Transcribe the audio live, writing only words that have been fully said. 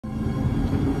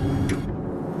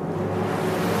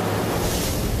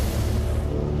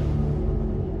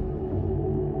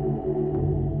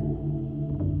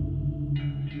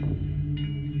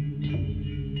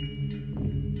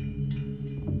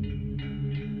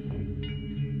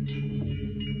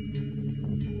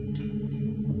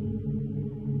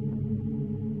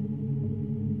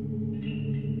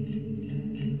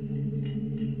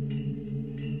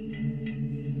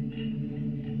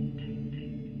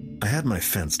had my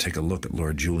fence take a look at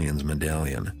Lord Julian's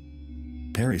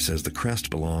medallion. Perry says the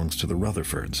crest belongs to the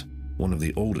Rutherfords, one of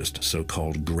the oldest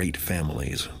so-called great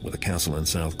families, with a castle in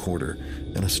South Quarter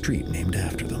and a street named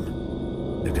after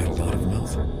them. They've got a lot of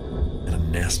wealth and a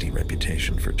nasty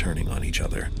reputation for turning on each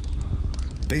other.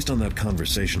 Based on that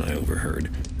conversation I overheard,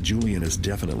 Julian is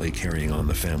definitely carrying on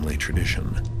the family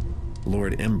tradition.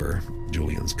 Lord Ember,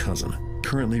 Julian's cousin,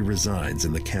 currently resides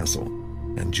in the castle,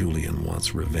 and Julian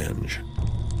wants revenge.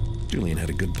 Julian had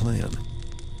a good plan.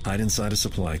 Hide inside a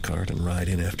supply cart and ride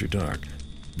in after dark,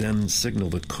 then signal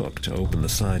the cook to open the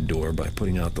side door by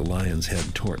putting out the lion's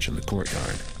head torch in the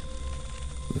courtyard.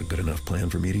 A good enough plan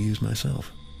for me to use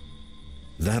myself.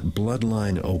 That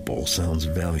bloodline opal sounds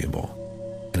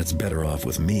valuable, and it's better off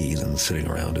with me than sitting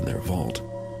around in their vault.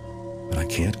 But I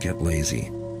can't get lazy.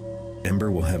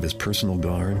 Ember will have his personal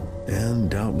guard,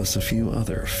 and doubtless a few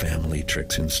other family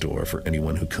tricks in store for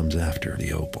anyone who comes after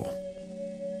the opal.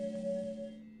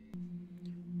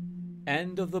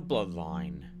 End of the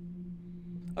bloodline.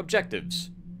 Objectives: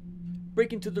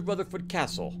 break into the Rutherford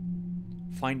Castle.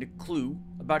 Find a clue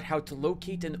about how to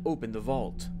locate and open the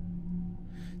vault.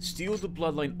 Steal the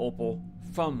bloodline opal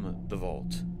from the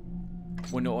vault.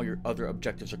 When all your other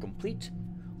objectives are complete,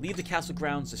 leave the castle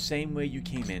grounds the same way you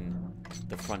came in,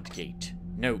 the front gate.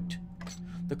 Note: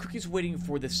 the cook is waiting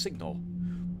for the signal.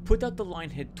 Put out the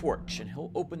lionhead torch and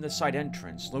he'll open the side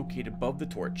entrance located above the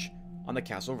torch on the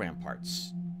castle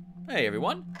ramparts. Hey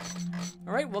everyone!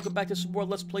 Alright, welcome back to some more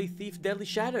Let's Play Thief Deadly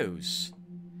Shadows.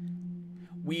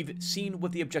 We've seen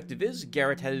what the objective is.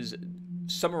 Garrett has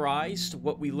summarized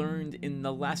what we learned in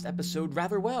the last episode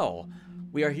rather well.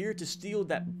 We are here to steal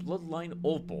that bloodline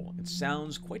opal. It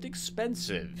sounds quite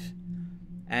expensive.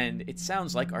 And it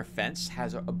sounds like our fence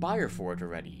has a buyer for it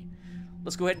already.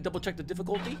 Let's go ahead and double check the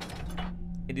difficulty.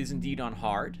 It is indeed on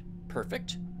hard.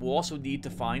 Perfect. We'll also need to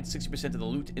find 60% of the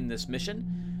loot in this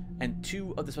mission, and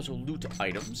 2 of the special loot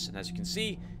items. And as you can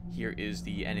see, here is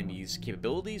the enemy's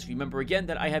capabilities. Remember again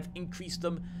that I have increased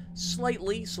them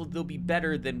slightly, so they'll be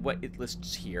better than what it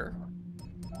lists here.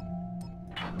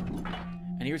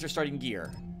 And here's our starting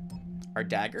gear. Our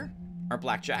dagger, our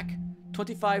blackjack,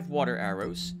 25 water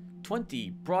arrows, 20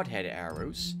 broadhead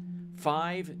arrows,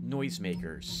 5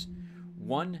 noisemakers,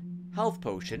 1 health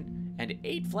potion, and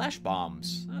 8 flash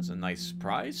bombs. That's a nice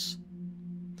prize.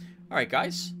 Alright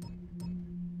guys,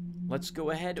 let's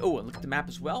go ahead. Oh, and look at the map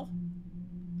as well.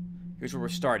 Here's where we're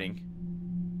starting.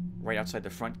 Right outside the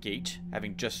front gate,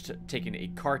 having just taken a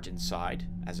cart inside,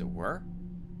 as it were.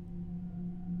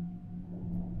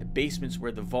 The basement's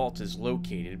where the vault is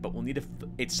located, but we'll need to...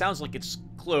 It sounds like it's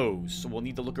closed, so we'll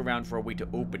need to look around for a way to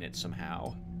open it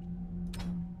somehow.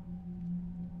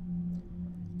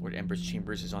 Lord Ember's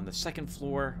chambers is on the 2nd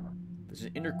floor. There's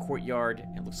an inner courtyard,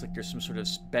 and it looks like there's some sort of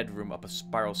bedroom up a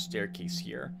spiral staircase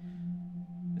here.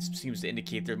 This seems to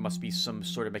indicate there must be some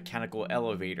sort of mechanical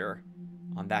elevator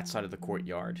on that side of the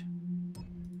courtyard.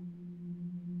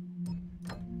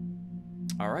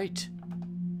 Alright.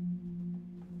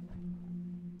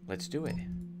 Let's do it.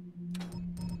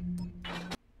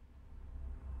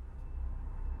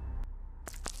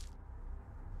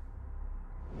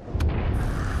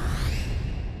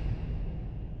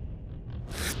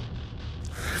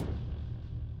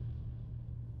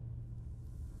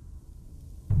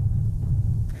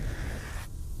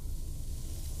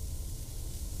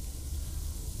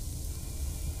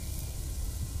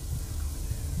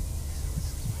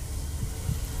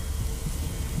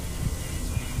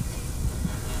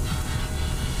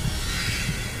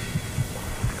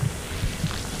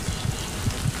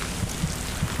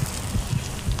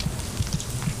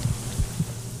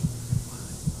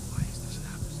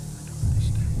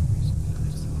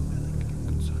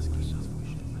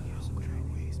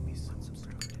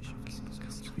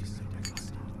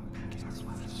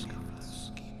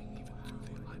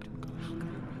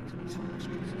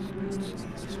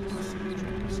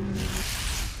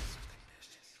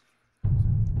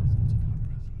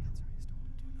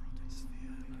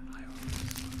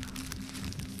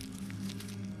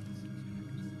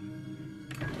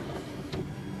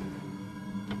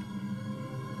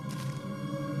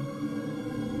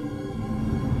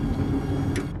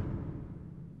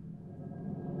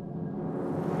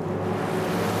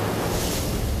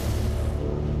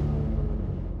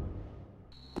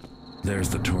 There's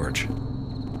the torch.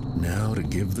 Now to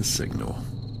give the signal.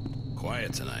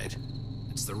 Quiet tonight.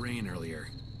 It's the rain earlier.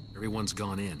 Everyone's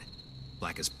gone in.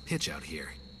 Black as pitch out here.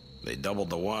 They doubled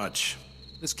the watch.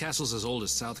 This castle's as old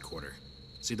as South Quarter.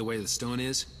 See the way the stone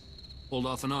is? Pulled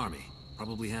off an army.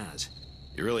 Probably has.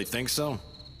 You really think so?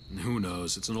 And who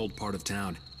knows? It's an old part of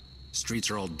town.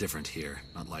 Streets are all different here,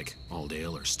 not like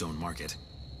Aldale or Stone Market.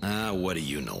 What do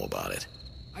you know about it?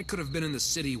 I could have been in the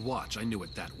city watch, I knew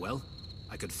it that well.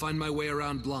 I could find my way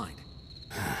around blind.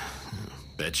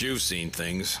 Bet you've seen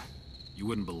things. You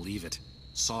wouldn't believe it.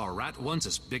 Saw a rat once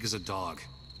as big as a dog.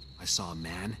 I saw a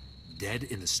man, dead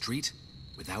in the street,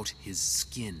 without his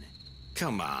skin.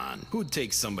 Come on, who'd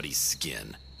take somebody's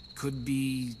skin? Could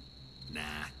be... Nah,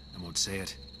 I won't say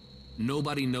it.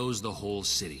 Nobody knows the whole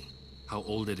city. How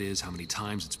old it is, how many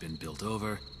times it's been built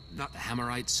over. Not the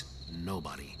Hammerites,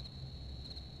 nobody.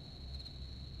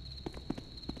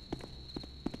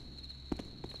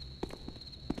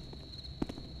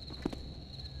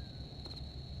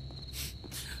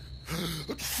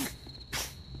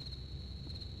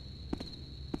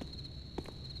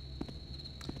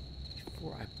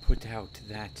 Before I put out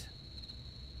that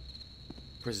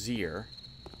brazier,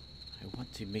 I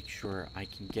want to make sure I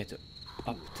can get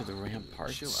up to the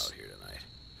ramparts. Chill out here tonight.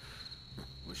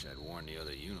 Wish I'd worn the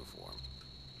other uniform.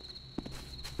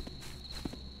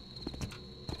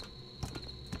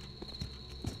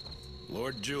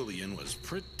 Lord Julian was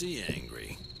pretty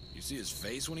angry. You see his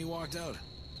face when he walked out?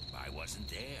 I wasn't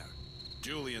there.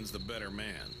 Julian's the better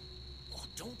man. Oh,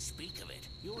 don't speak of it.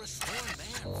 You're a sworn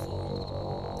man,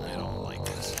 fool. I don't like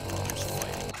this. There's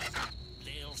fighting.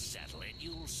 They'll settle it,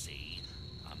 you'll see.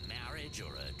 A marriage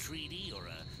or a treaty or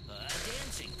a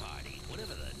dancing party,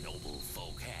 whatever the noble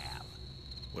folk have.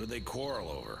 What did they quarrel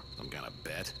over? Some kind of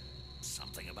bet?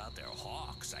 Something about their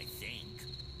hawks, I think.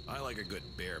 I like a good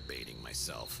bear baiting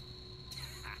myself.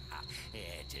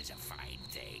 It is a fine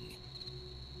thing.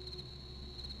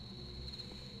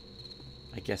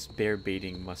 I guess bear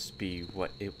baiting must be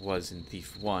what it was in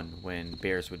Thief 1 when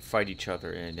bears would fight each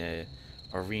other in a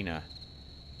arena.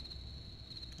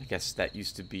 I guess that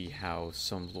used to be how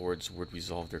some lords would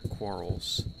resolve their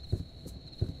quarrels.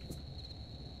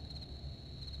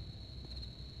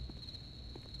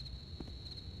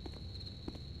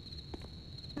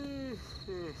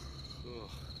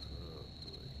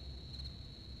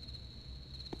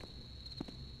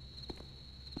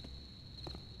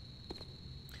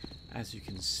 As you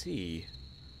can see,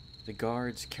 the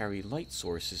guards carry light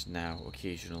sources now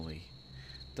occasionally.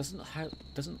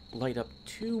 Doesn't light up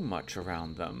too much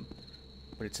around them,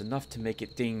 but it's enough to make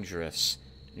it dangerous.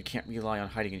 You can't rely on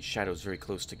hiding in shadows very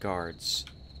close to guards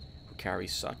who carry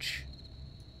such.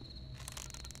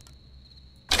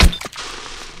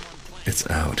 It's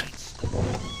out.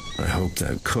 I hope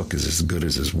that cook is as good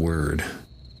as his word.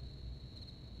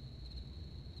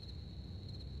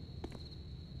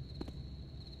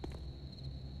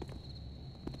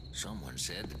 Someone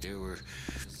said that there were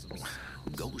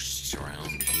ghosts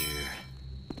around here.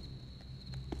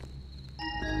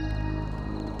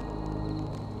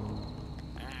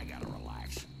 I gotta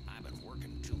relax. I've been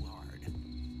working too hard.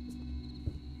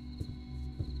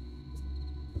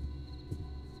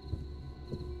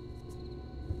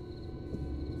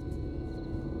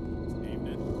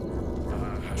 Evening.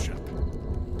 Hush up.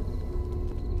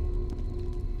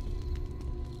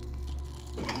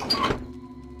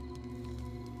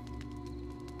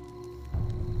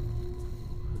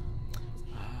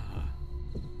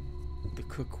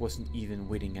 Cook wasn't even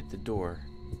waiting at the door.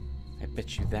 I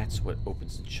bet you that's what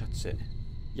opens and shuts it.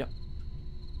 Yep.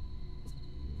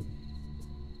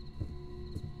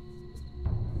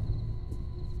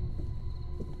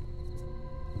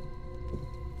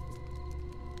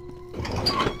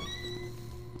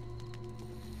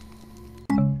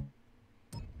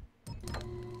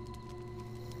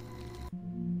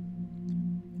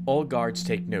 All guards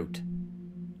take note.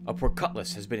 A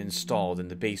portcullis has been installed in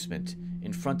the basement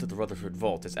in front of the Rutherford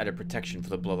Vault as added protection for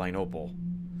the Bloodline Opal.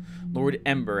 Lord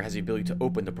Ember has the ability to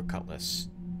open the portcullis.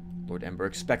 Lord Ember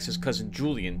expects his cousin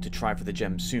Julian to try for the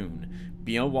gem soon.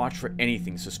 Be on watch for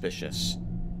anything suspicious.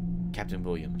 Captain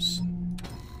Williams.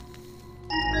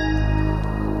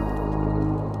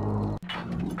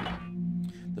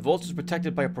 The vault is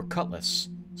protected by a portcullis.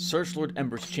 Search Lord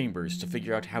Ember's chambers to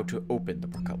figure out how to open the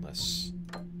portcullis.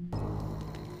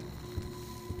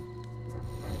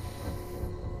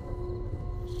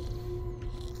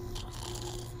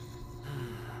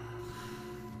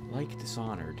 Like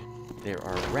Dishonored, there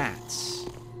are rats.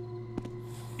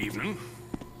 Evening.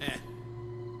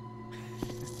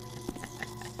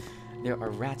 There are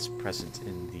rats present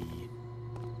in the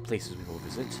places we will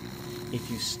visit. If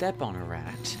you step on a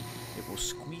rat, it will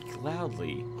squeak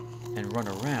loudly and run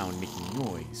around making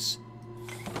noise.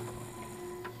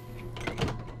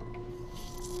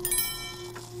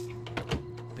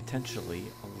 Potentially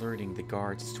alerting the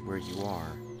guards to where you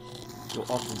are. You'll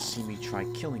often see me try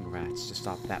killing rats to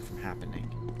stop that from happening.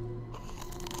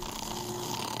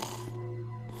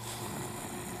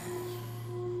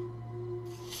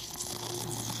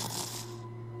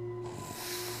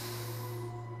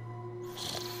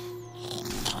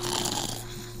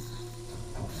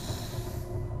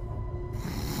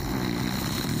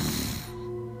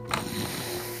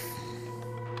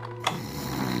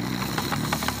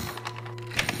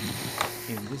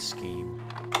 in this game,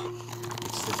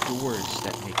 it's the doors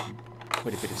that make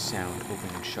quite a bit of sound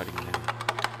opening and shutting them,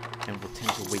 and will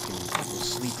tend to waken people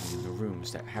sleeping in the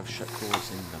rooms that have shut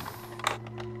doors in them.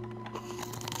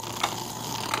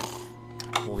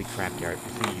 Holy crap, Garrett,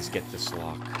 please get this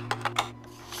lock.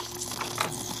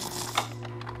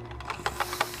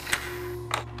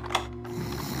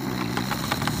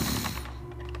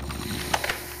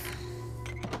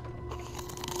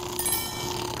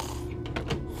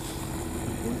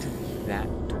 I'm going to leave that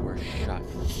door shut,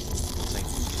 because I think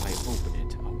if I open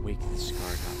it, I'll wake this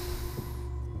guard up.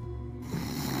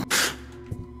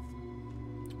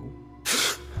 Oh.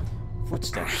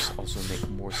 Footsteps also make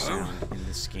more sound in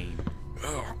this game.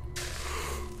 Oh,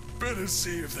 better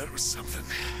see if that was something.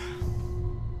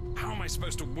 How am I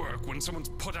supposed to work when someone's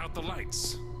put out the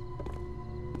lights?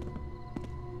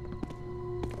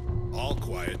 All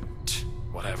quiet.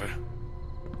 Whatever.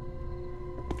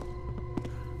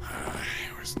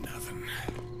 It was nothing.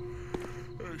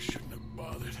 I shouldn't have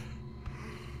bothered.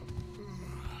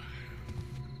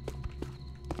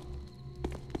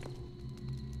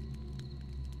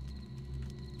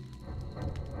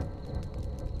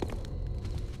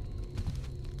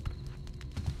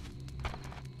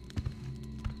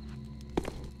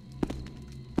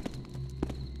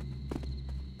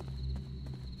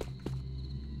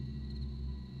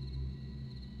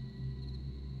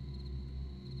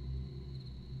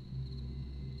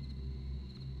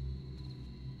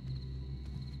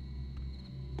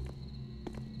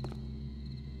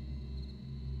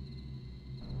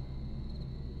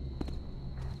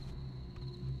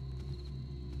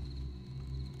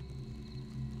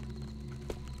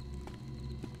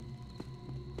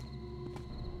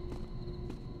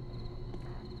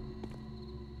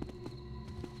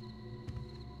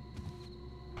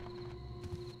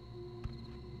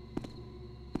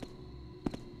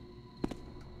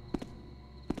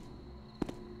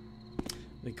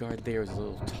 The guard there is a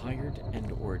little tired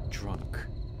and or drunk.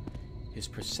 His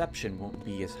perception won't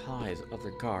be as high as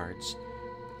other guards.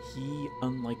 He,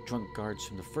 unlike drunk guards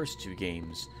from the first two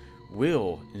games,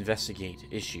 will investigate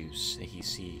issues that he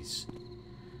sees.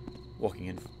 Walking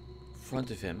in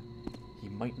front of him, he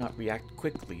might not react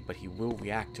quickly, but he will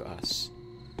react to us.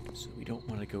 So we don't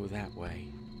want to go that way.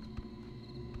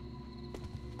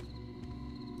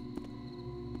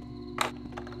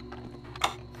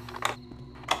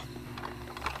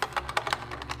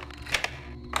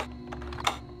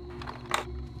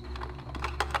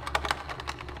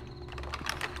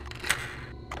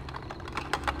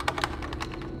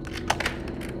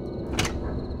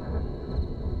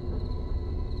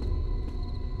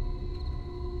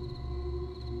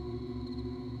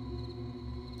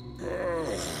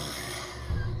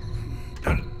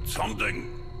 Something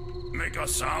make a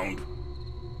sound?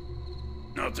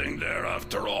 Nothing there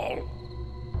after all.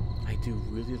 I do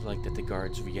really like that the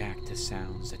guards react to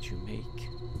sounds that you make.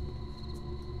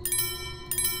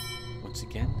 Once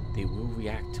again, they will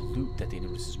react to loot that they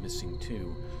notice is missing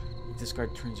too. If this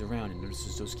guard turns around and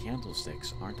notices those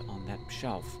candlesticks aren't on that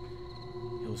shelf,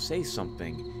 he'll say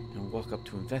something and walk up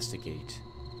to investigate.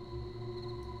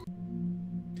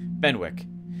 Benwick,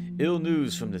 ill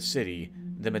news from the city.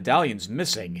 The medallion's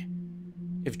missing.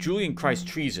 If Julian cries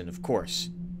treason, of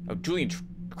course.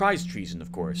 Cries treason,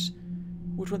 of course.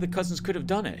 Which one of the cousins could have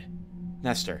done it?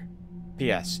 Nestor.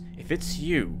 P.S. If it's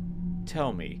you,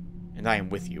 tell me, and I am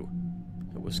with you.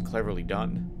 It was cleverly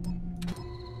done.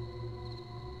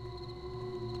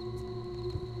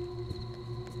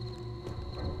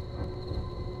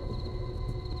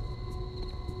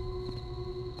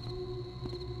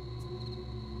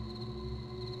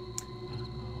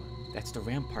 That's the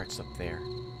ramparts up there.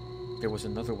 There was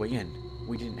another way in.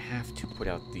 We didn't have to put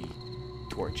out the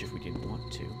torch if we didn't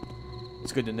want to.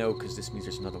 It's good to know because this means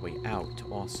there's another way out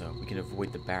also. We can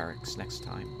avoid the barracks next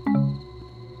time.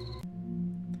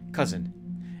 Cousin,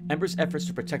 Ember's efforts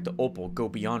to protect the opal go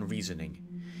beyond reasoning.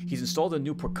 He's installed a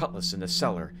new portcullis in the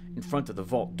cellar in front of the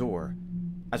vault door.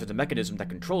 As for the mechanism that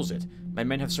controls it, my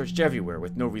men have searched everywhere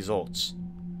with no results.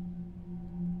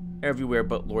 Everywhere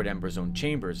but Lord Ember's own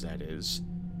chambers, that is.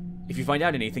 If you find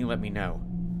out anything, let me know.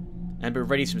 Ember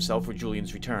readies himself for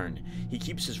Julian's return. He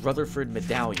keeps his Rutherford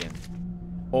medallion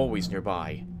always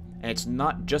nearby, and it's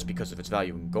not just because of its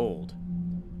value in gold.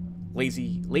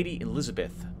 Lady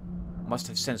Elizabeth must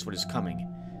have sensed what is coming.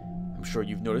 I'm sure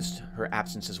you've noticed her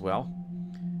absence as well.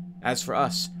 As for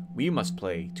us, we must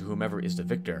play to whomever is the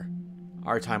victor.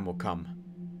 Our time will come.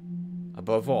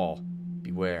 Above all,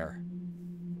 beware.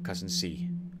 Cousin C.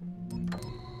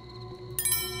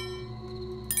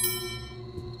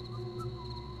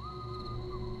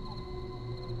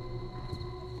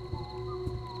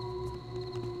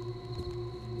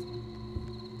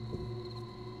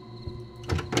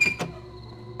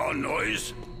 saw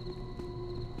noise?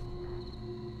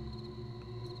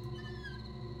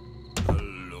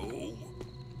 Hello?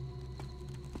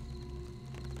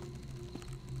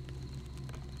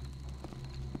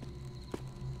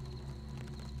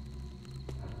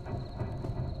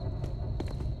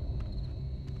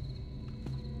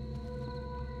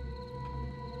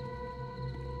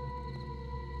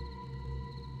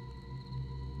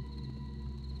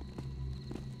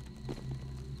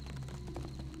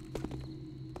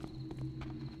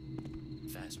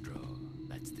 Fast draw,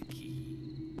 that's the key.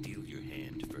 Deal your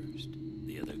hand first.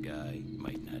 The other guy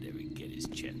might not ever get his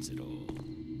chance at all.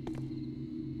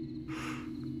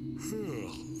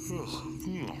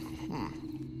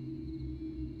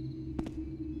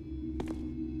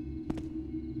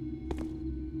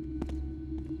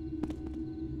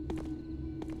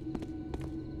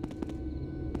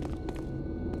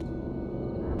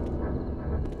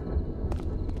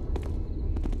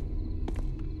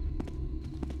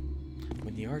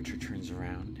 When the archer turns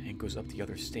around and goes up the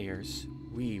other stairs,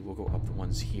 we will go up the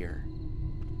ones here.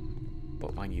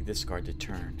 But I need this guard to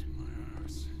turn. My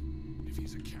arse. If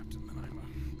he's a captain, then I'm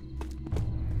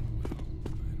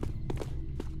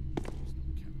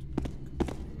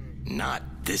a...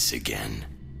 Not this again.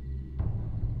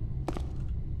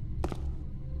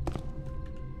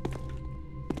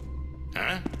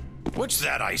 Huh? What's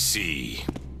that I see?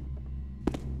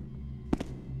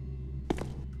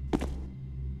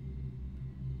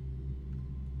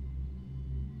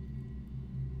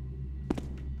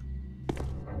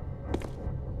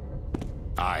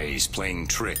 He's playing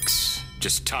tricks.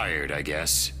 Just tired, I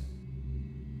guess.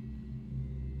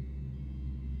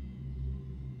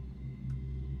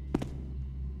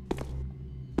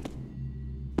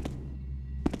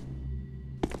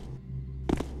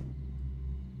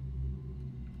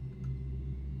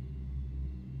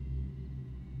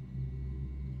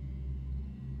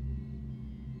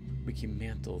 We can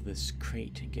mantle this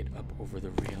crate and get up over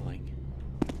the railing.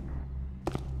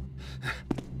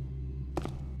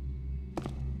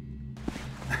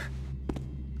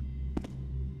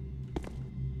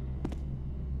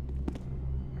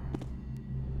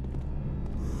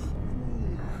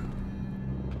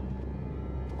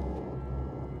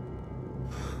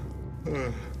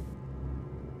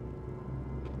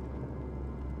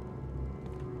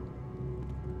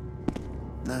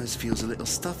 Nose feels a little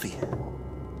stuffy.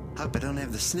 Hope I don't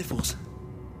have the sniffles.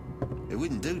 It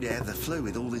wouldn't do to have the flu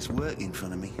with all this work in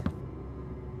front of me.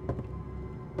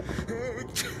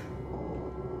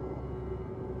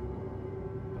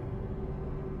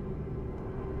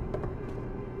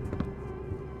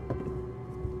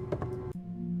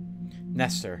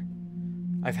 Nestor,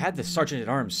 I've had the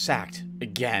Sergeant-at-Arms sacked.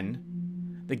 Again.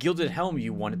 The gilded helm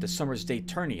you won at the Summer's Day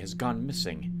tourney has gone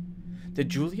missing. Did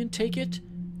Julian take it?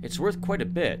 It's worth quite a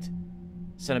bit.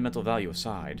 Sentimental value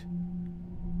aside.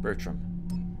 Bertram.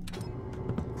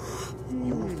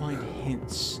 You will find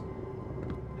hints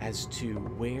as to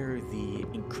where the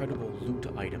incredible loot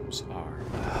items are.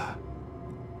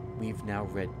 We've now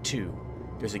read 2.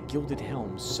 There's a gilded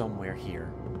helm somewhere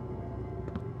here.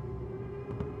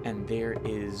 And there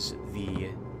is the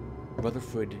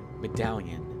Rutherford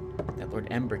medallion that Lord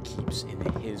Ember keeps in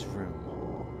his room.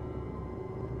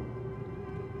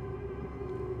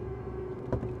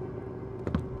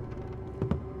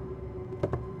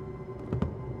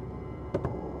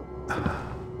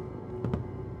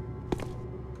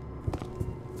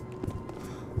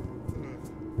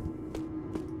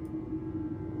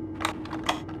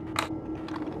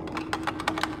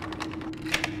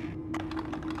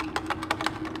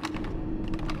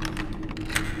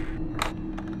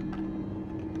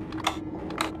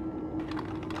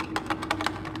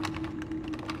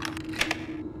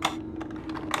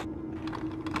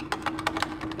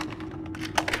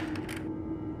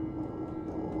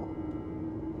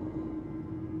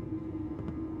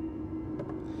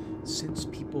 Since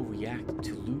people react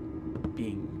to loot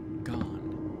being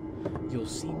gone, you'll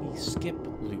see me skip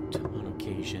loot on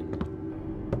occasion.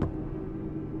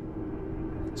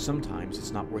 Sometimes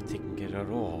it's not worth taking it at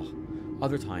all.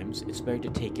 Other times, it's better to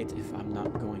take it if I'm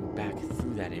not going back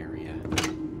through that area.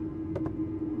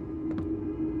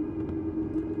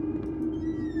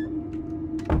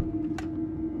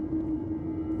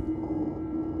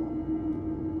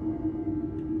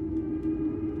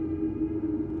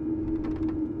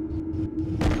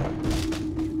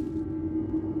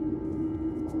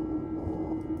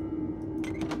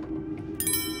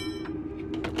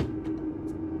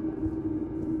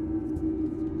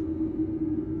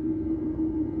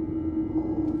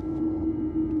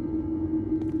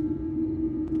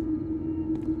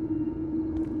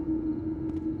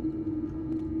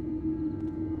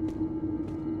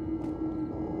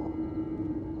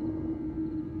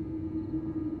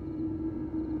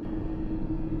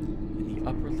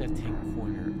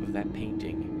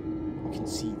 painting, you can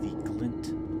see the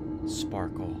glint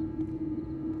sparkle.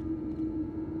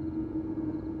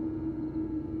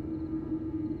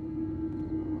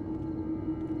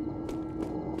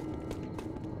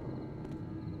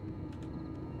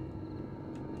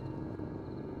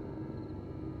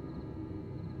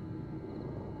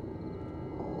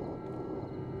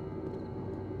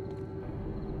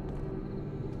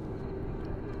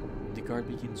 The guard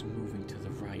begins moving to the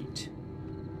right.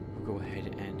 We'll go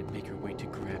ahead and make our way to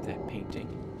grab that painting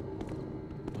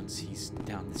once he's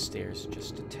down the stairs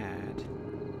just a tad.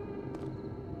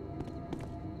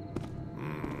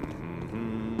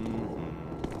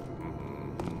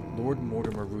 Lord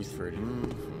Mortimer Ruthford,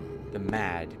 The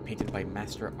Mad, painted by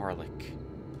Master Arlick.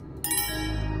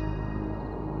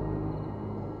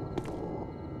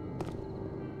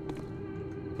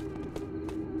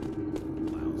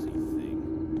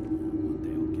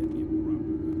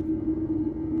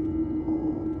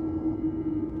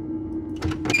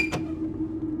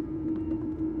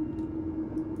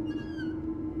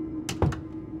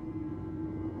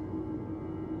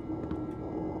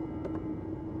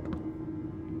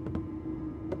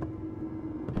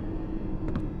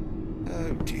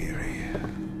 Oh, dearie.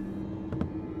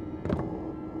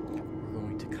 We're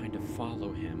going to kind of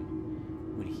follow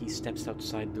him. When he steps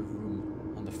outside the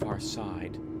room on the far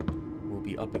side, we'll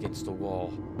be up against the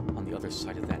wall on the other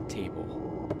side of that table.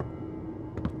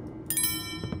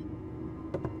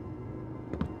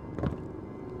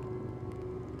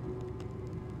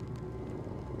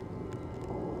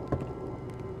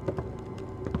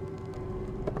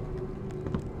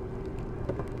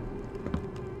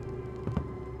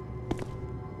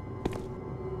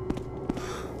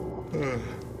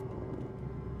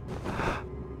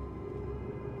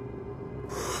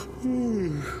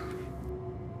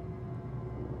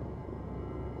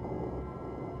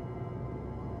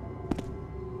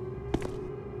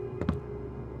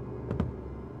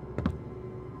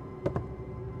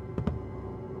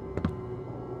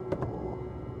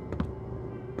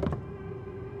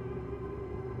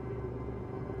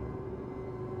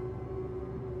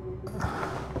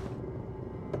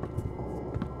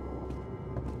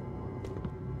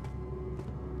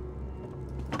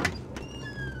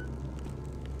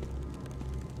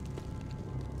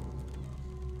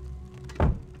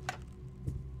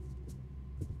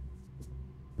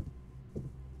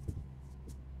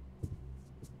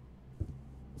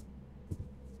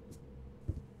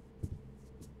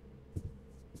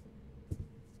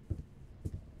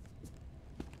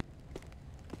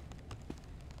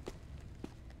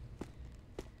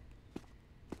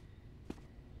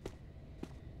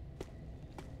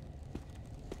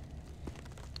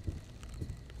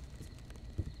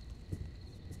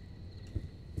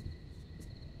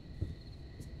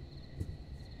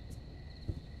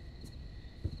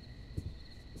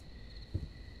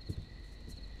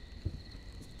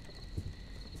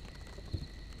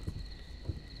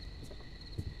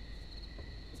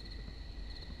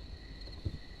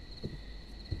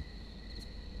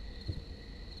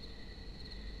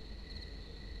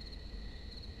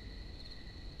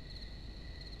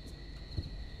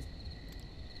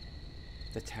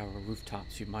 The tower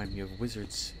rooftops remind me of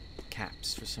wizards'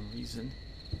 caps for some reason.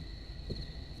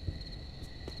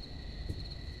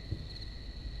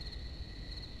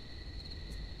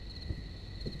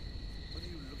 What are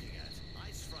you looking at?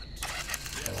 Ice front.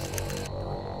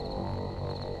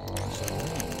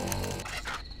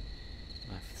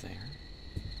 Left there.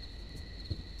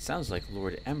 Sounds like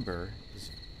Lord Ember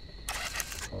is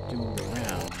doing the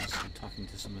rounds and talking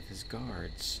to some of his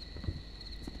guards.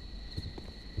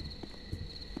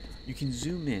 You can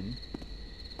zoom in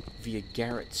via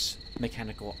Garrett's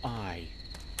mechanical eye.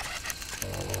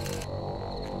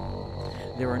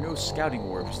 There are no scouting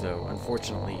orbs, though,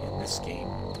 unfortunately, in this game.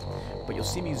 But you'll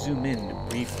see me zoom in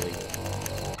briefly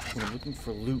when I'm looking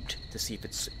for loot to see if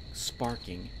it's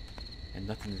sparking, and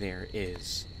nothing there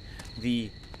is. The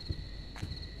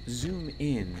zoom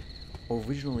in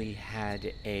originally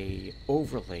had a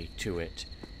overlay to it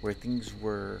where things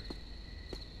were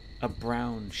a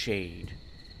brown shade.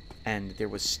 And there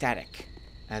was static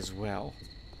as well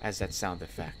as that sound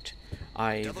effect.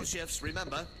 Double shifts,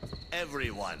 remember.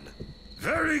 Everyone.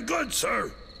 Very good,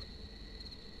 sir.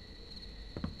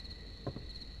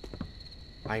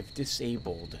 I've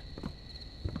disabled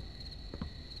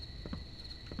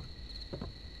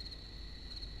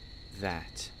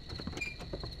that.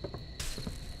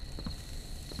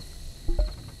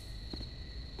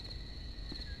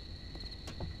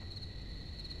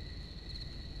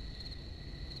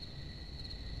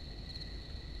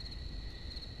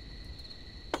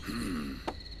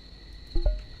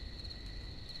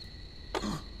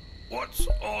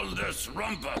 all this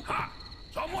rumpus? Ha!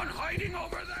 Someone hiding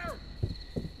over there?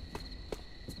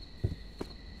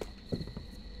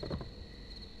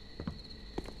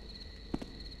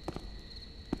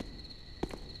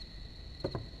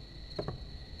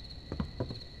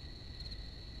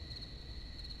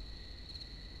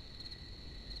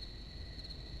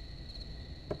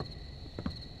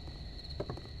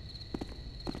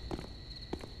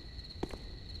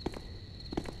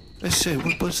 I say,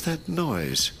 what was that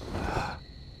noise?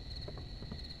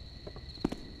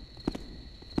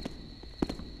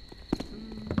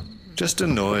 Just a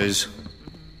noise.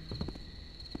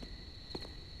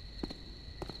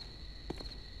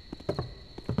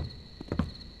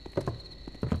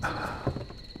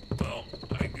 Well,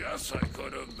 I guess I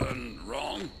could have been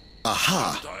wrong.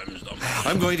 Aha! Sometimes the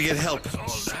I'm going to get help.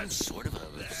 Some sort of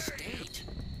a state.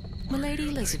 Milady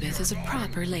Elizabeth is a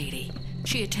proper lady.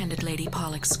 She attended Lady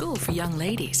Pollock's school for young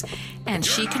ladies, and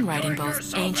she can write in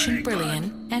both ancient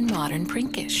Brillian and modern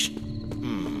Prinkish.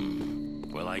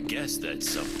 Well, I guess that's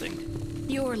something.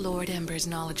 Your Lord Ember's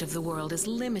knowledge of the world is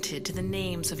limited to the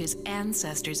names of his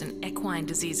ancestors and equine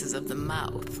diseases of the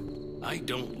mouth. I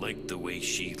don't like the way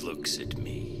she looks at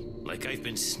me. Like I've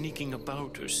been sneaking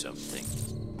about or something.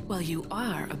 Well, you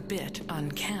are a bit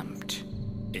unkempt.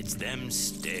 It's them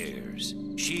stairs.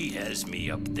 She has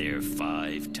me up there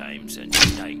 5 times a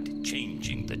night,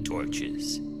 changing the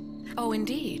torches. Oh,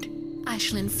 indeed. I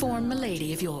shall inform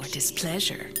Milady of your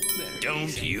displeasure.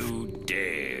 Don't you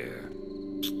dare.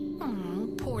 Oh,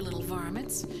 poor little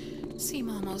varmints. Seem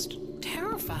almost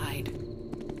terrified.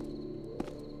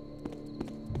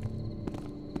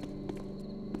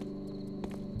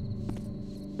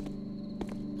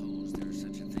 Suppose there's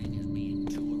such a thing as being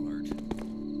too alert.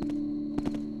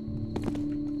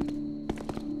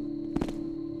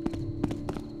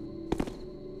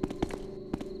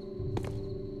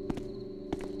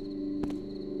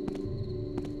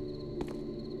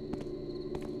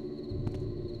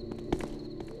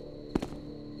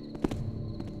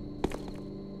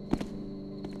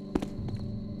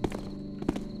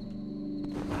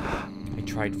 I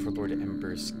tried for Lord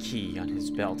Ember's key on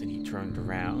his belt and he turned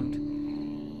around.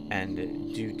 And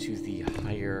due to the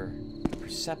higher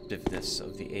perceptiveness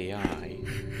of the AI,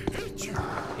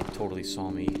 it totally saw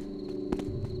me.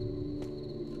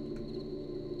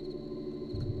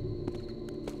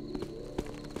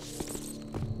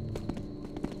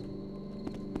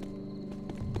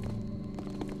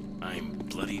 I'm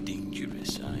bloody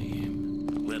dangerous, I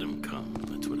am. Let him come,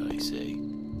 that's what I say.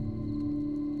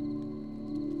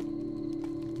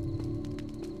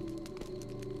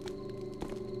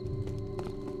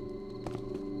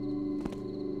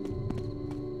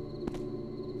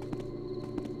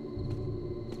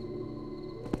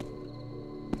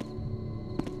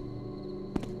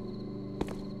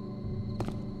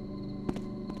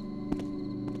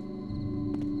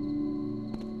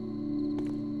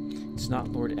 It's not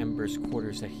Lord Ember's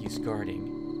quarters that he's guarding,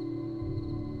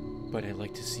 but I'd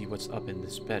like to see what's up in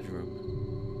this bedroom.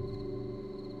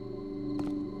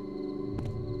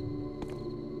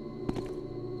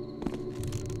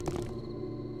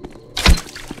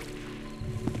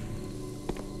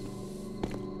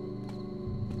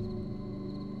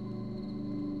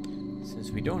 Since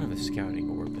we don't have a scouting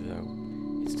orb, though,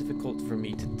 it's difficult for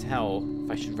me to tell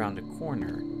if I should round a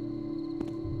corner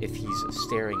if he's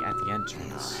staring at the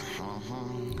entrance.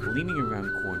 Leaning around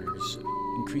corners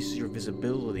increases your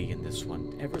visibility in this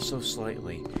one ever so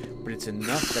slightly, but it's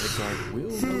enough that a guard will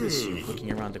notice you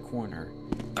looking around a corner.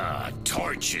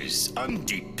 Torches,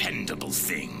 undependable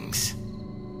things.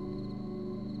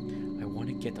 I want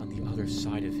to get on the other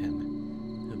side of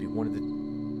him. He'll be one of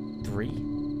the 3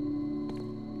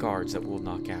 guards that will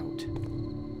knock out.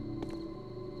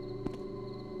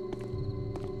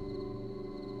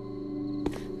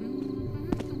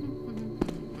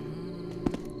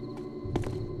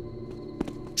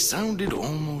 Sounded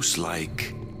almost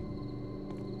like...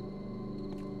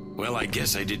 Well, I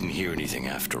guess I didn't hear anything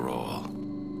after all.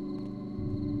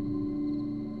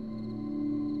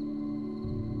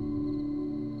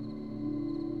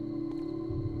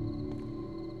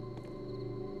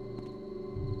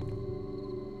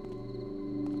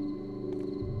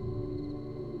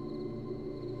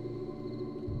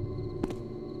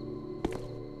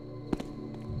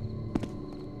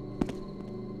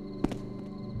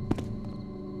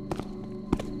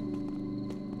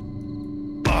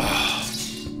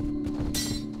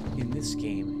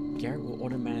 Garrett will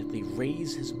automatically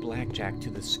raise his blackjack to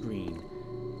the screen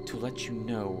to let you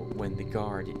know when the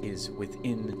guard is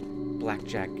within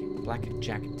blackjack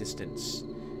distance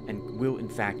and will in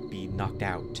fact be knocked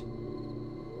out.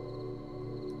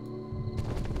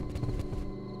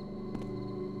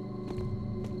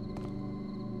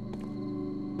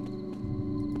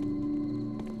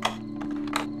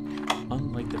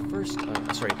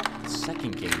 the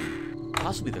second game,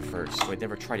 possibly the first, so I'd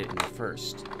never tried it in the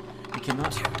first. You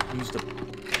cannot use a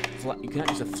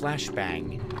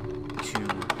flashbang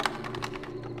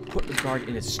to put the guard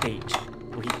in a state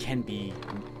where he can be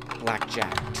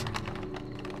blackjacked.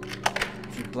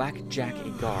 If you blackjack a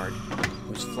guard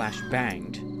who's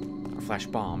flashbanged or flash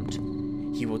bombed,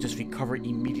 he will just recover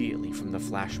immediately from the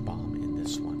flash bomb in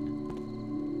this one.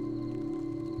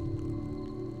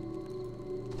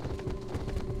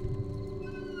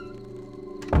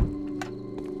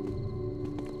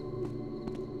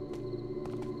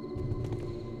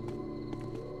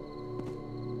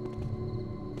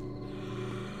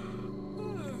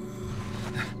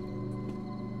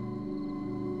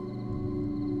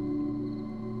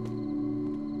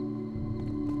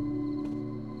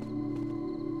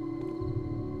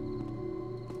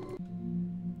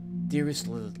 Dearest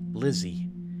Lizzie,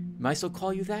 may I still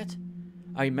call you that?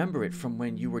 I remember it from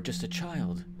when you were just a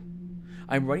child.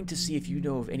 I'm writing to see if you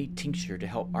know of any tincture to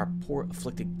help our poor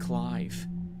afflicted Clive.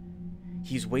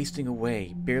 He's wasting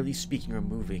away, barely speaking or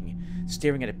moving,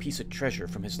 staring at a piece of treasure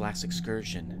from his last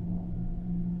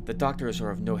excursion. The doctors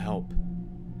are of no help,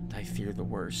 and I fear the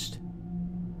worst.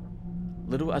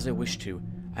 Little as I wish to,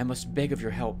 I must beg of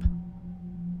your help.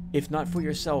 If not for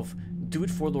yourself, do it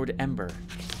for Lord Ember,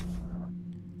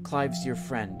 Clive's dear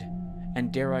friend,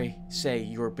 and dare I say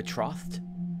your betrothed?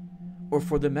 Or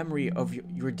for the memory of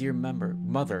your dear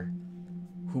mother,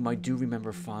 whom I do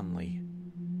remember fondly.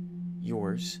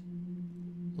 Yours,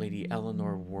 Lady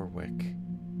Eleanor Warwick.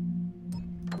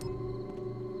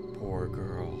 Poor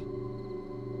girl.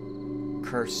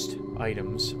 Cursed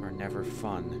items are never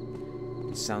fun.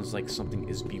 It sounds like something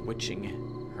is bewitching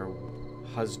her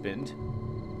husband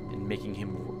and making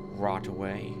him rot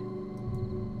away.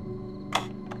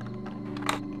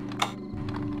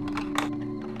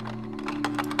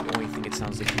 It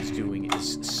sounds like he's doing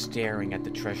is staring at the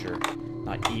treasure,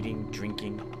 not eating,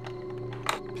 drinking,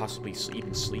 possibly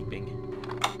even sleeping.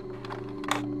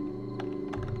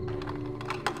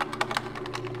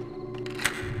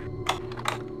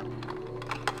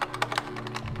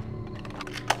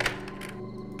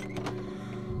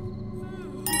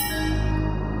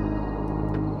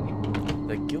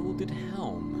 The Gilded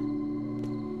Helm.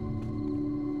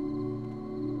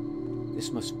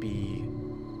 This must be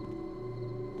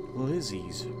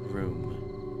Lizzie's room.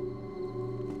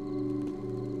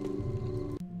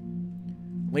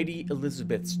 Lady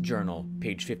Elizabeth's journal,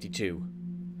 page 52.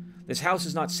 This house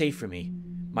is not safe for me.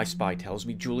 My spy tells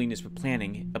me Julian is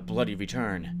planning a bloody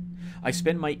return. I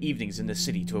spend my evenings in the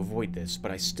city to avoid this,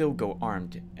 but I still go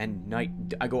armed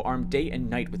day and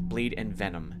night with blade and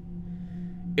venom.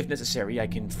 If necessary, I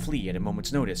can flee at a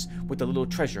moment's notice with the little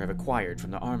treasure I've acquired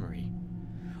from the armory.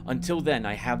 Until then,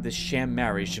 I have this sham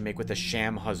marriage to make with a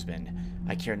sham husband.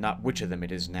 I care not which of them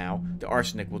it is now. The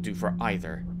arsenic will do for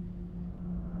either.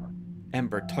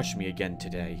 Ember touched me again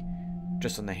today,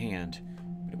 just on the hand,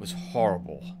 but it was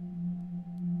horrible.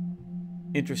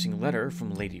 Interesting letter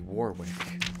from Lady Warwick.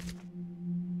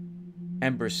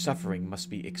 Ember's suffering must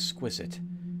be exquisite,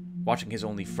 watching his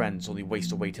only friend slowly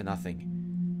waste away to nothing.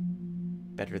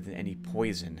 Better than any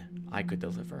poison I could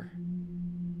deliver.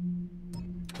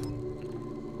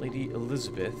 Lady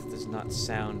Elizabeth does not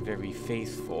sound very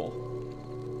faithful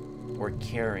or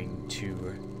caring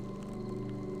to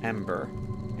Ember,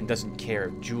 and doesn't care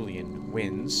if Julian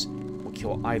wins. Will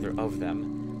kill either of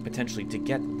them, potentially to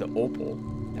get the opal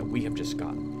that we have just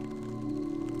gotten.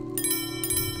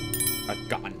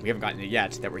 We haven't gotten it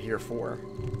yet, that we're here for.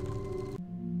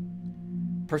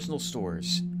 Personal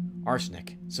stores.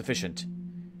 Arsenic, sufficient.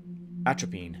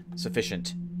 Atropine,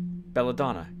 sufficient.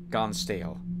 Belladonna, gone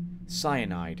stale.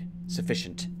 Cyanide,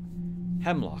 sufficient.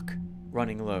 Hemlock,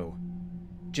 running low.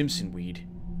 Jimson weed,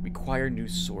 require new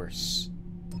source.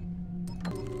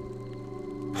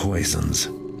 Poisons.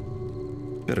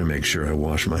 Better make sure I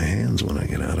wash my hands when I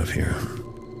get out of here.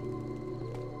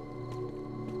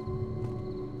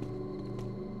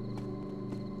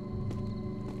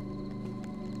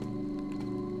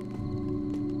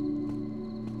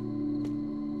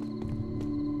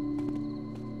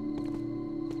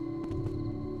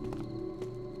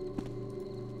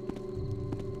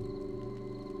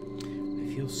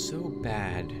 So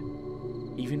bad,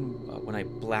 even when I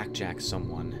blackjack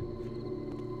someone,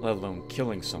 let alone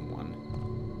killing someone.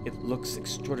 It looks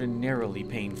extraordinarily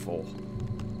painful.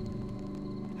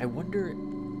 I wonder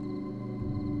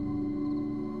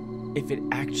if it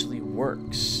actually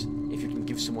works, if you can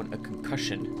give someone a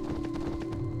concussion.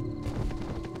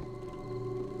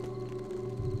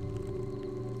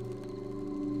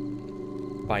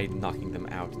 By knocking them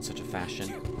out in such a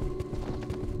fashion.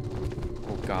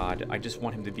 Oh God, I just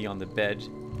want him to be on the bed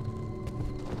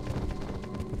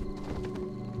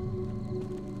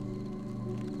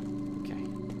Okay.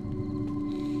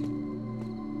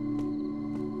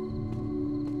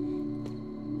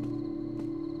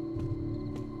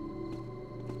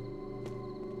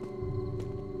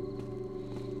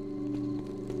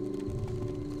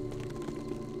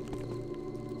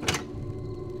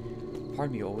 Part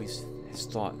of me always has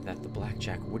thought that the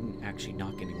blackjack wouldn't actually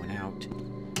knock anyone out.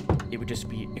 It would just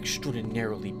be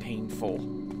extraordinarily painful.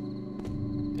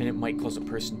 And it might cause a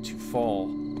person to fall,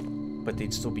 but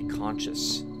they'd still be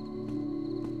conscious.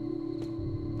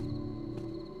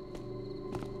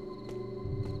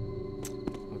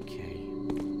 Okay,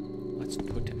 let's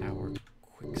put our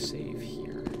quick save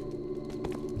here.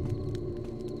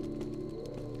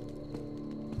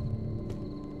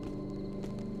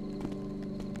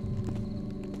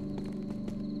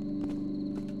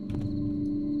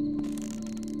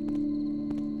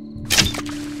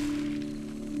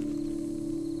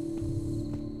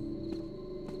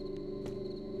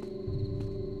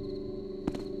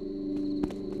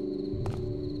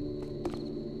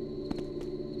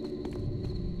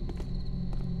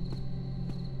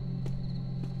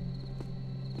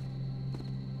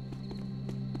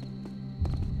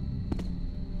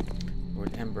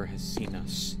 Ember has seen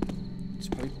us. It's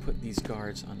probably put these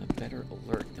guards on a better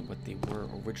alert than what they were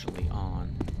originally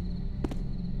on.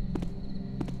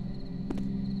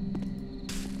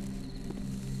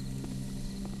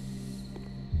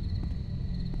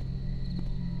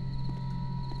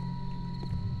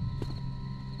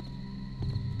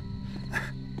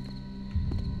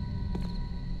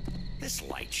 This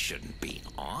light shouldn't be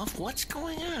off. What's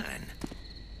going on?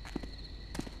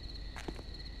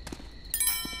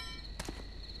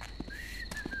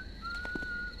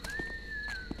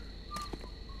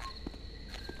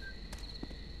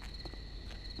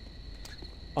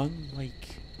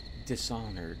 Unlike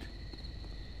Dishonored,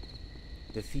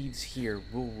 the thieves here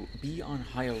will be on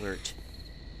higher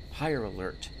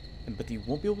alert, but they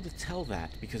won't be able to tell that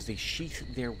because they sheath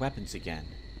their weapons again.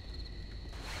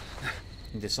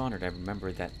 In Dishonored, I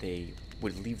remember that they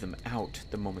would leave them out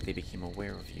the moment they became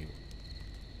aware of you.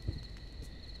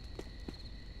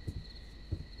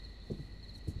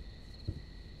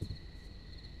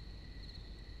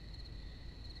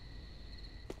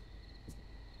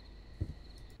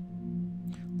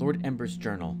 Lord Ember's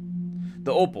journal.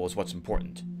 The opal is what's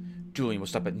important. Julian will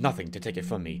stop at nothing to take it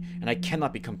from me, and I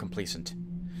cannot become complacent.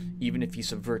 Even if he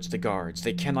subverts the guards,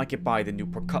 they cannot get by the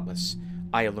Newport cutlass.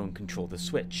 I alone control the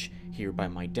switch, here by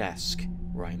my desk,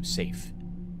 where I am safe.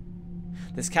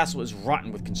 This castle is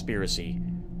rotten with conspiracy.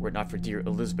 Were it not for dear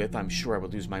Elizabeth, I'm sure I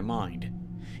would lose my mind.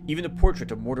 Even the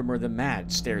portrait of Mortimer the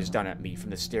Mad stares down at me from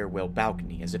the stairwell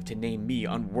balcony as if to name me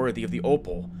unworthy of the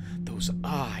opal. Those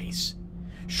eyes!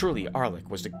 Surely Arlick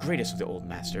was the greatest of the old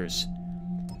masters.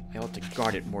 I ought to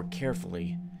guard it more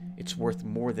carefully. It's worth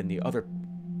more than the other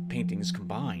paintings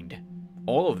combined.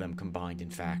 All of them combined, in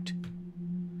fact.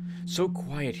 So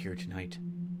quiet here tonight.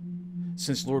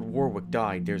 Since Lord Warwick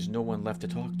died, there's no one left to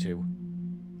talk to.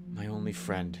 My only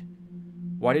friend.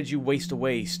 Why did you waste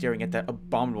away staring at that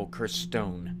abominable cursed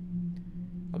stone?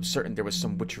 I'm certain there was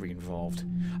some witchery involved.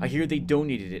 I hear they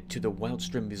donated it to the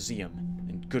Wildstrom Museum,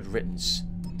 and good riddance.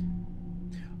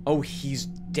 Oh, he's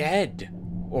dead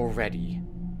already.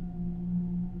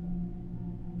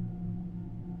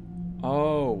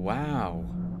 Oh, wow.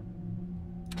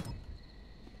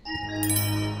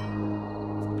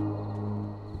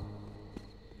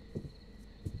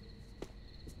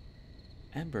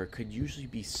 Ember could usually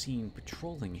be seen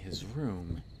patrolling his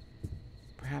room.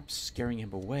 Perhaps scaring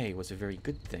him away was a very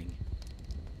good thing.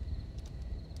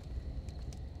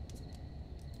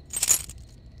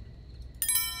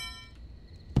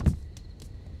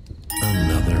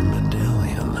 Another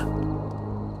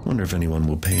medallion. Wonder if anyone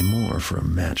will pay more for a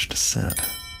matched set.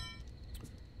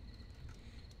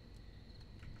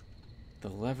 The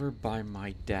lever by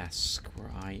my desk,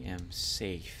 where I am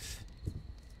safe.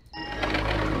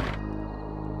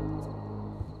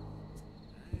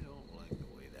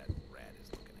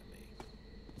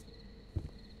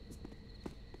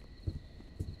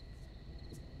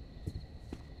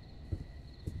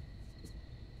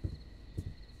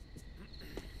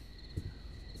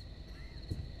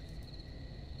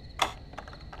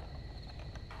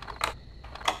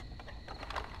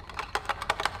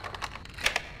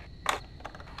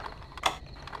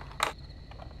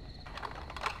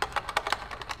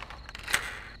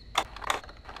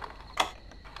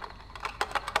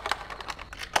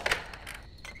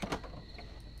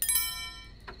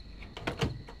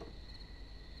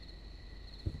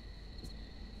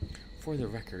 For the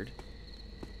record,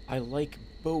 I like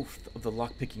both of the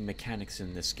lockpicking mechanics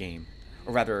in this game.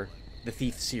 Or rather, the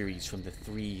Thief series from the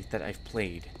 3 that I've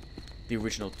played. The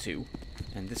original 2,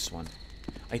 and this one.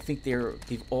 I think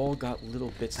they've all got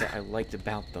little bits that I liked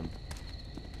about them.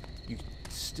 You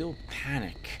still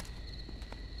panic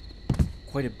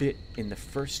quite a bit in the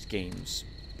first game's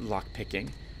lockpicking,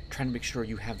 trying to make sure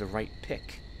you have the right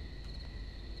pick.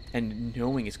 And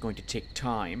knowing it's going to take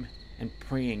time, and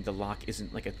praying the lock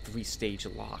isn't like a 3-stage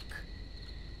lock.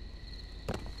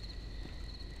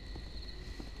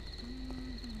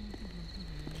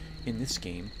 In this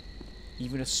game,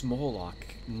 even a small lock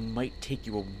might take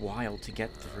you a while to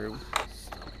get through.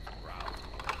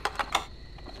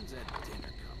 When's that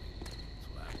dinner coming? That's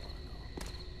what I want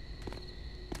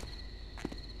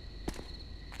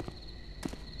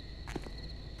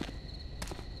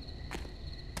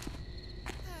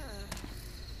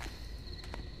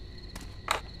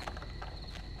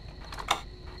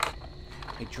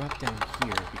I dropped down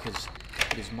here because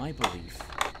it is my belief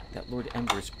that Lord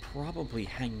Ember is probably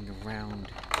hanging around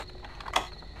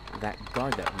that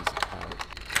guard that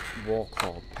we wall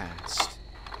crawled past.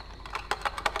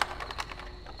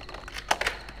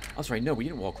 Oh, sorry, no, we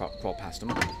didn't wall crawl past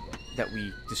him. That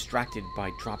we distracted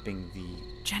by dropping the...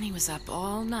 Jenny was up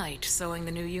all night sewing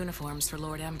the new uniforms for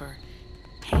Lord Ember.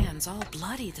 Hands all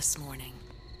bloody this morning.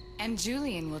 And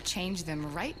Julian will change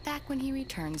them right back when he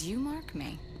returns, you mark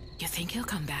me. You think he'll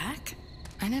come back?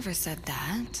 I never said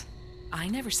that. I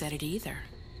never said it either.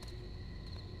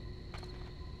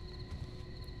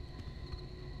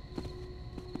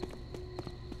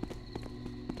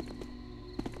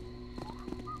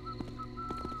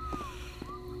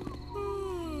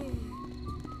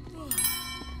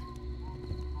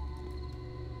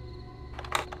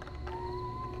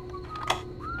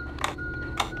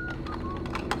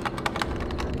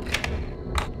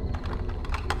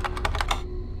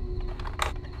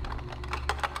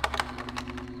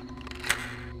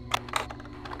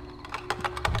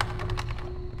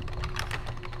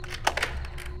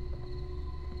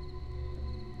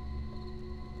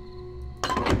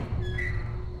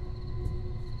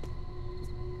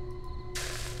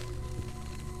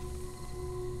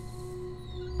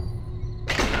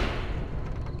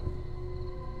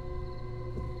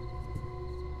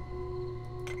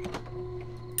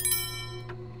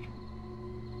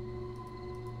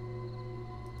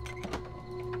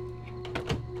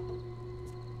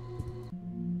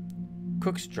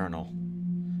 Cook's journal.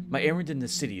 My errand in the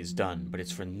city is done, but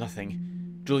it's for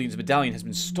nothing. Julian's medallion has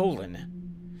been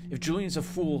stolen. If Julian's a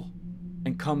fool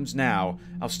and comes now,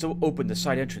 I'll still open the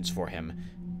side entrance for him,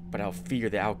 but I'll fear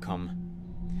the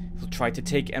outcome. He'll try to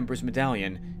take Ember's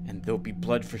medallion, and there'll be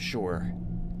blood for sure.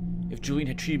 If Julian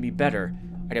had treated me better,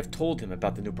 I'd have told him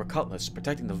about the new cutlass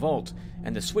protecting the vault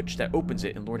and the switch that opens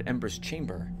it in Lord Ember's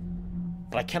chamber.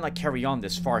 But I cannot carry on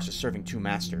this farce of serving 2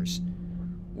 masters.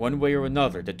 One way or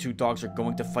another, the 2 dogs are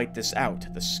going to fight this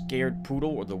out, the scared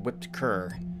poodle or the whipped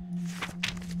cur.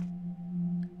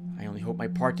 I only hope my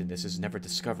part in this is never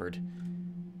discovered.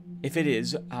 If it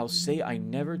is, I'll say I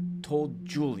never told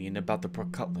Julian about the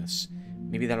cutlass.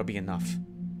 Maybe that'll be enough.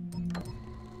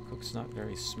 Cook's not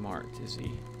very smart, is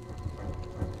he?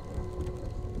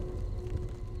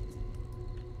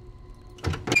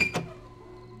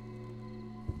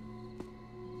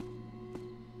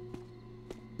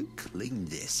 Clean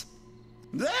this.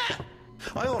 Ah!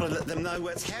 I ought to let them know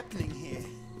what's happening here.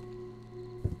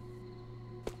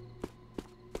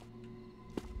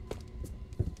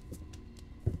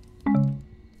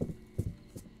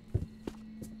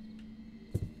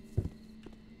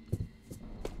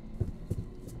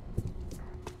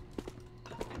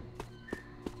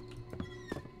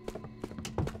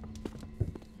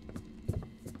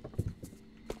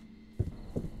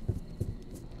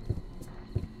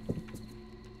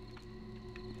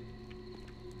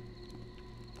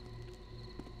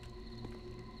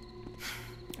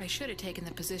 I should have taken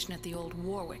the position at the old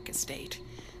Warwick estate.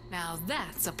 Now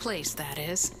that's a place, that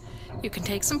is. You can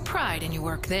take some pride in your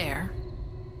work there.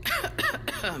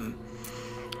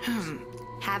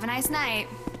 Have a nice night.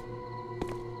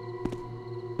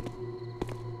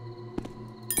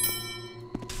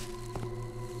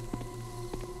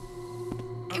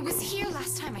 It was here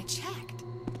last time I checked.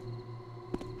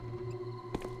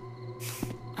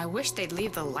 I wish they'd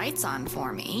leave the lights on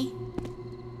for me.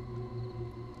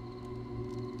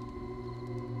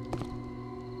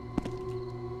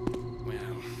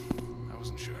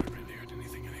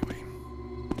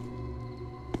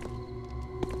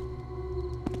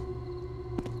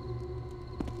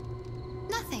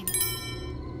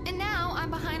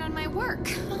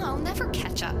 I'll never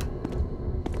catch up.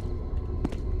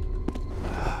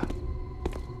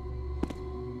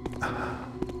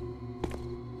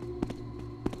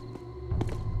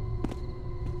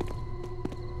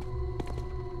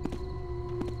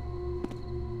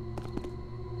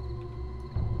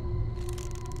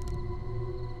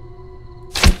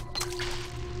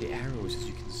 shadows, as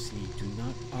you can see, do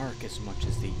not arc as much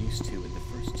as they used to in the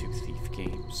first two Thief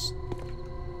games.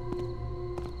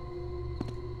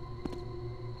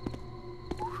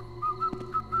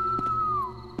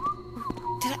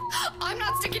 I'm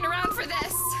not sticking around for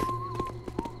this!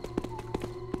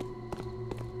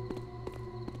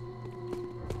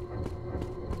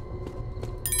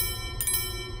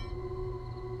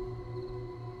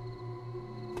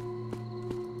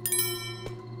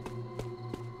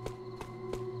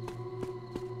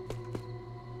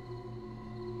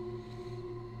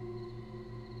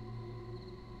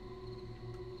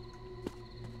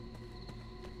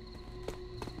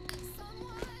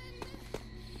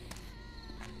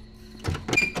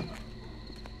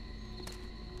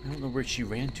 I don't know where she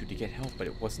ran to get help, but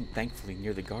it wasn't thankfully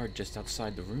near the guard just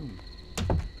outside the room.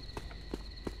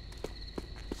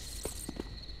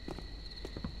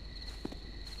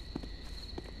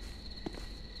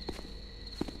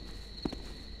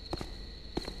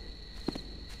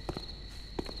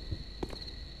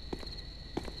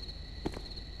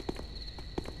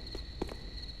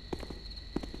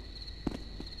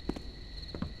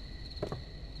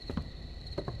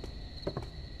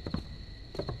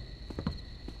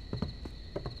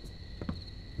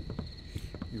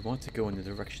 We want to go in the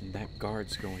direction that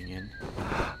guard's going in,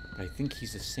 but I think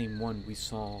he's the same one we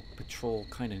saw patrol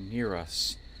kind of near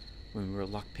us when we were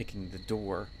lockpicking the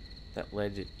door that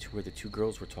led it to where the two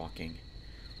girls were talking,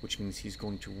 which means he's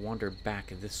going to wander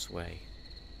back this way.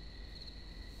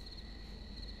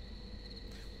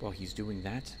 While he's doing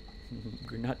that,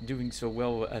 we're not doing so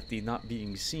well at the not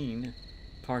being seen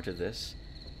part of this.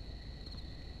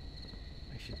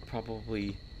 I should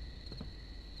probably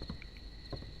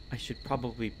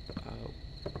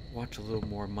watch a little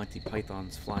more Monty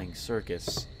Python's Flying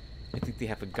Circus. I think they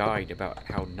have a guide about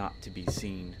how not to be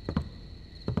seen.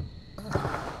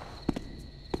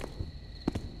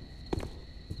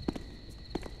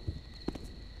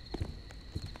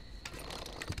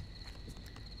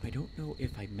 I don't know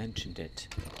if I mentioned it,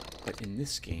 but in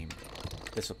this game,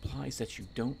 the supplies that you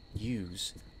don't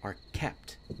use are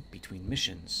kept between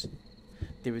missions.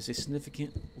 There is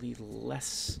significantly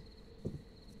less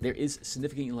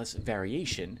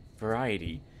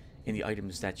variety in the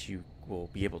items that you will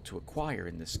be able to acquire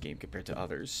in this game compared to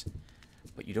others,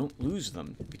 but you don't lose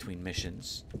them between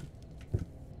missions.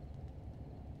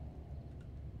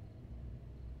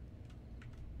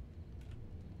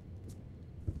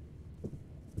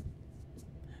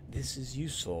 This is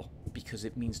useful because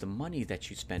it means the money that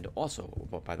you spend also,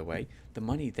 well, by the way, the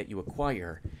money that you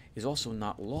acquire is also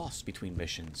not lost between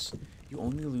missions. You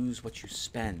only lose what you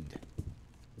spend.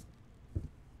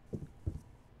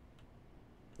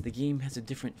 The game has a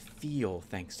different feel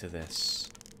thanks to this.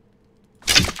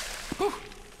 Oh,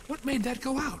 what made that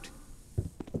go out?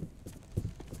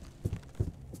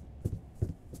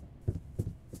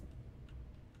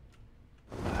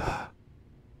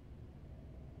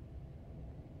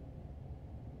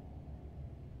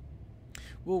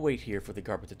 We'll wait here for the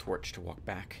guard with the torch to walk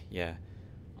back, yeah,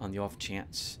 on the off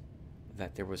chance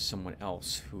that there was someone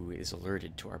else who is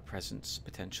alerted to our presence,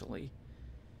 potentially.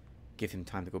 Give him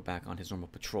time to go back on his normal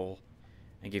patrol,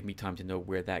 and give me time to know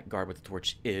where that guard with the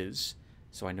torch is,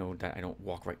 so I know that I don't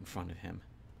walk right in front of him.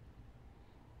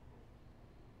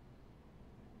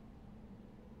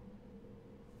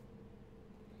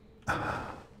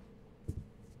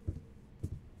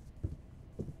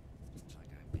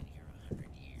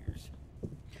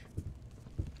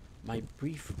 My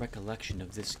brief recollection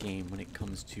of this game when it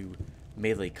comes to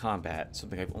melee combat,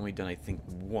 something I've only done I think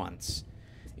once,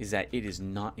 is that it is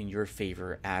not in your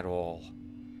favor at all.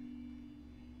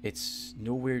 It's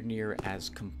nowhere near as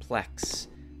complex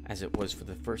as it was for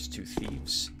the first two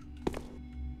Thieves.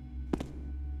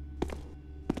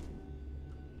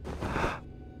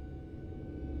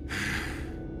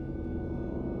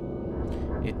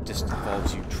 It just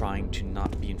involves you trying to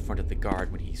not be in front of the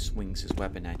guard when he swings his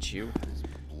weapon at you.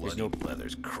 There's no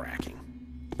leather's cracking.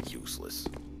 Useless.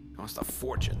 Cost a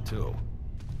fortune, too.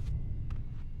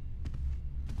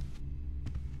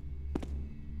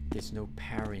 There's no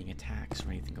parrying attacks or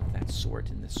anything of that sort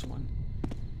in this one.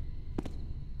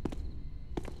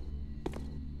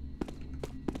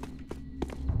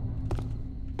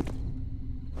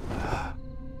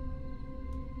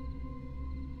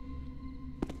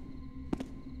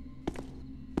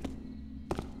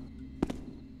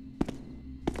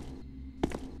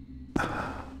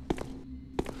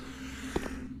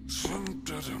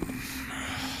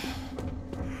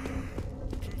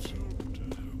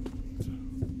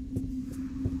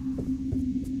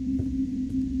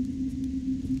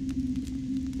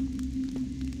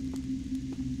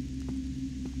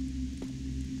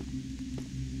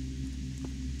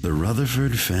 The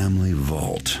Rutherford family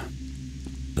vault.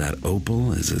 That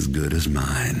opal is as good as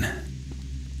mine.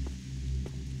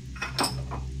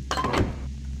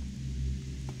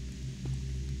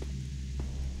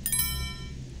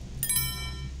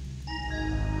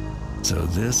 So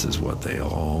this is what they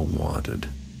all wanted.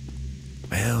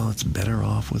 Well, it's better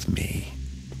off with me.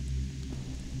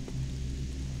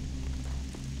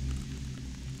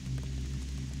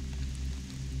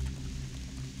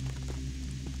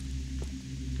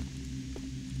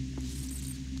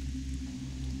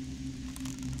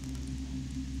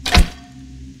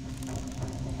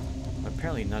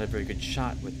 Apparently not a very good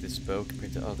shot with this bow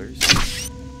compared to others.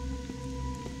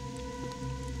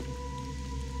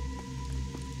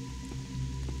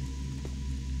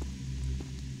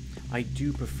 I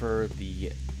do prefer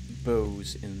the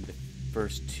bows in the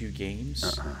first two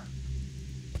games.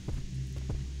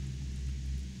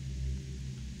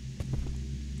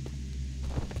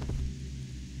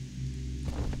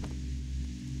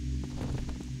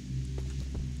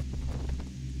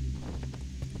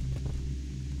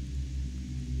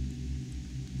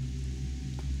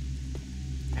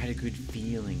 I had a good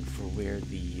feeling for where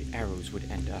the arrows would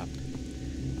end up.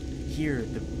 Here,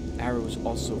 the arrows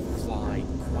also fly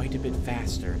quite a bit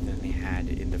faster than they had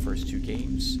in the first two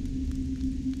games.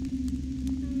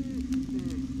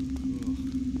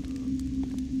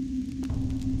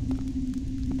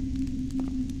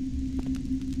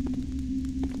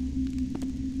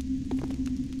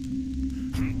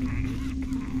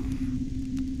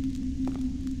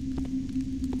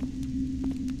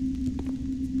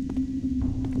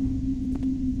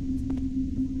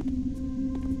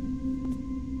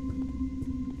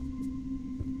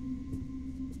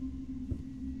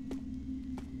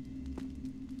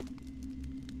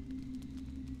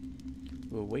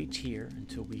 We'll wait here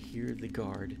until we hear the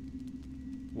guard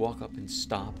walk up and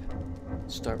stop,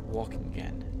 start walking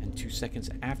again, and 2 seconds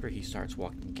after he starts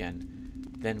walking again,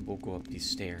 then we'll go up these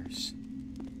stairs.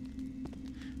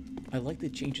 I like the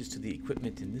changes to the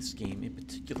equipment in this game in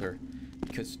particular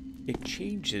because it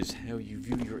changes how you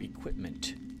view your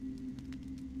equipment.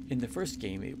 In the first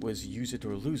game, it was use it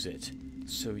or lose it,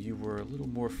 so you were a little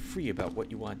more free about what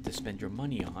you wanted to spend your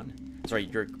money on. Sorry,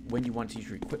 when you wanted to use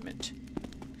your equipment.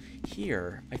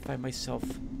 Here, I find myself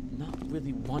not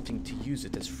really wanting to use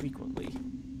it as frequently.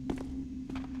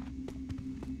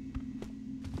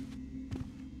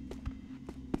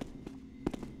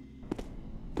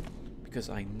 Because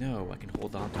I know I can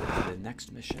hold on to it for the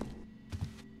next mission.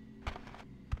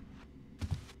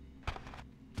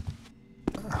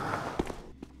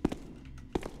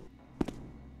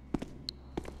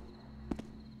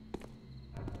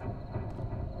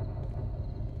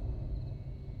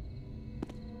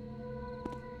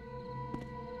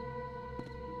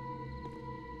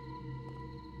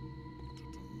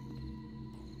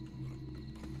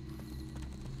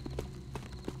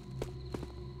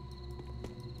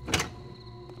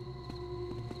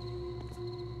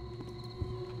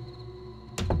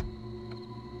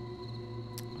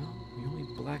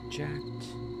 Blackjacked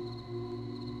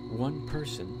one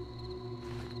person.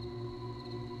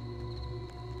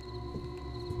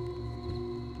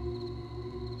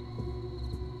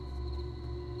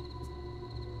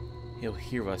 He'll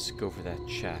hear us go for that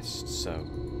chest, so...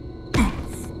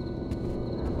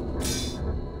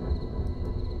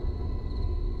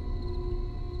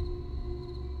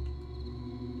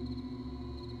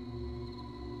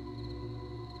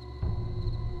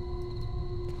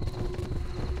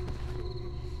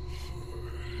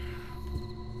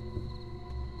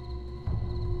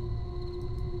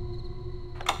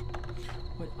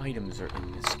 items are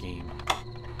in this game.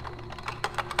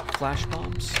 Flash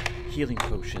bombs, healing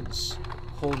potions,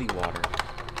 holy water,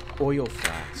 oil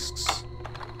flasks,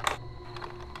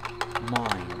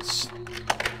 mines.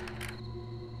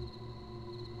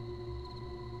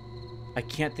 I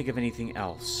can't think of anything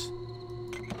else.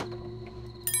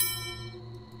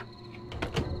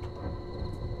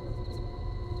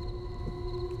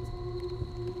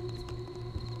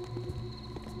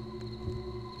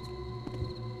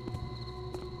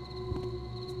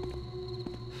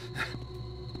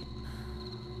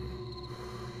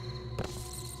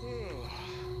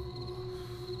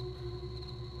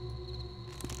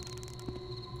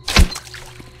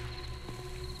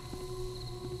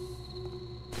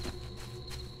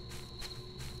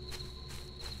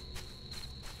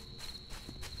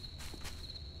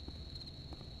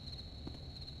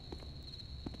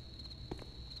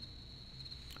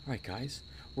 Alright guys,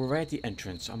 we're right at the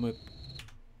entrance. I'm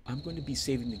going to be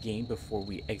saving the game before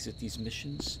we exit these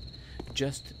missions,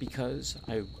 just because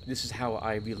this is how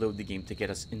I reload the game to get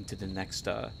us into the next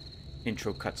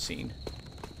intro cutscene.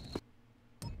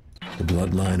 The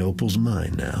bloodline opal's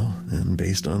mine now, and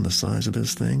based on the size of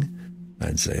this thing,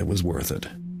 I'd say it was worth it.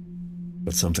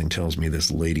 But something tells me this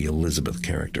Lady Elizabeth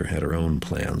character had her own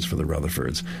plans for the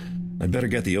Rutherfords. I'd better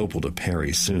get the opal to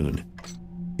Perry soon.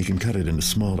 He can cut it into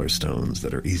smaller stones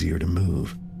that are easier to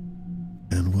move.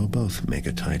 And we'll both make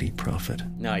a tidy profit.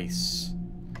 Nice.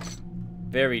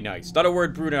 Very nice. Not a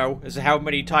word, Bruno, as to how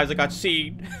many times I got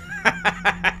seen.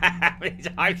 How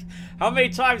many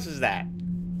times was that?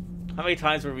 How many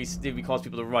times did we cause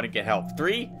people to run and get help?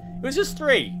 3? It was just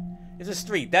 3. It's just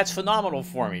 3. That's phenomenal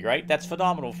for me, right? That's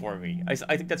phenomenal for me. I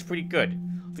think that's pretty good.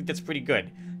 I think that's pretty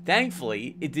good.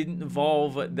 Thankfully, it didn't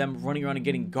involve them running around and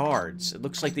getting guards. It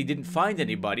looks like they didn't find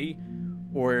anybody,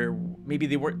 or maybe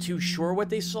they weren't too sure what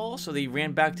they saw, so they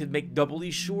ran back to make doubly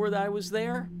sure that I was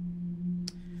there.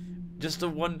 Just the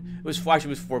one, it was 4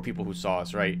 people who saw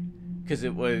us, right? Because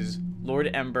it was Lord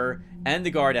Ember and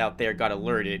the guard out there got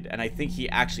alerted, and I think he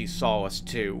actually saw us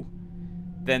too.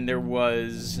 Then there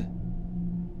was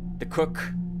the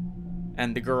cook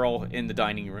and the girl in the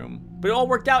dining room. But it all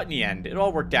worked out in the end. It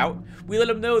all worked out. We let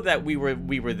them know that we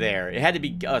were there. It had to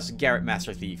be us, Garrett,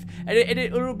 Master Thief. And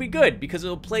it'll be good, because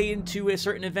it'll play into a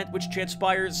certain event which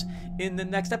transpires in the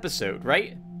next episode,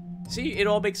 right? See, it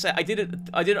all makes sense. I did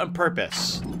it on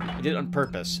purpose. I did it on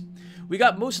purpose. We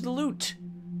got most of the loot.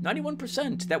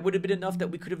 91%. That would have been enough that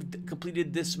we could have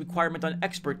completed this requirement on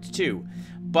Expert too.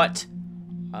 But,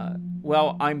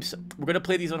 well, we're going to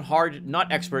play these on Hard,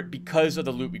 not Expert, because of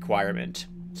the loot requirement.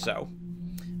 So,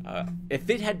 if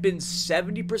it had been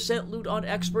 70% loot on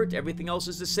Expert, everything else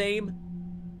is the same,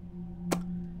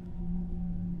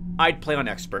 I'd play on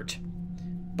Expert.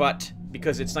 But,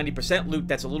 because it's 90% loot,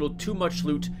 that's a little too much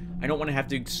loot. I don't want to have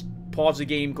to pause the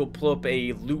game, go pull up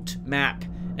a loot map,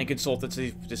 and consult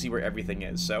it to see where everything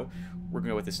is. So, we're going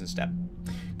to go with this instead.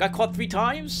 Got caught 3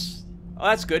 times. Oh,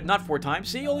 that's good. Not 4 times.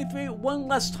 See, only 3. 1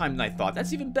 less time than I thought.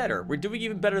 That's even better. We're doing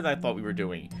even better than I thought we were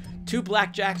doing. 2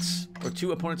 blackjacks, or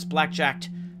 2 opponents blackjacked.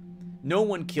 No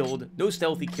one killed. No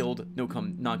stealthy killed. No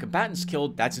non-combatants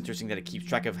killed. That's interesting that it keeps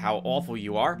track of how awful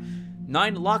you are.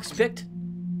 9 locks picked.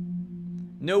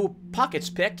 No pockets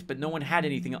picked, but no one had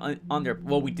anything on there.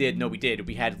 Well, we did. No, we did.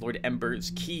 We had Lord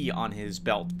Ember's key on his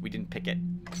belt. We didn't pick it.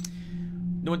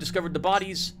 No one discovered the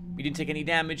bodies. We didn't take any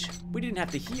damage. We didn't have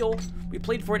to heal. We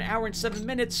played for 1 hour and 7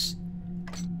 minutes.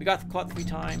 We got caught 3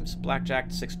 times.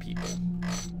 Blackjacked 6 people.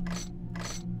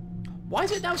 Why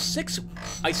is it now 6?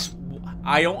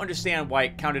 I don't understand why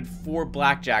it counted 4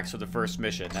 blackjacks for the first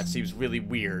mission. That seems really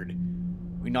weird.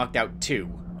 We knocked out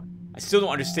 2. I still don't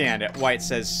understand why it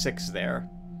says 6 there.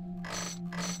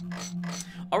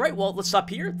 Alright, well, let's stop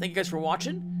here. Thank you guys for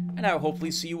watching, and I will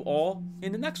hopefully see you all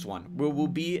in the next one, where we'll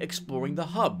be exploring the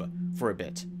hub for a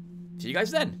bit. See you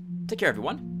guys then. Take care,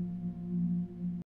 everyone.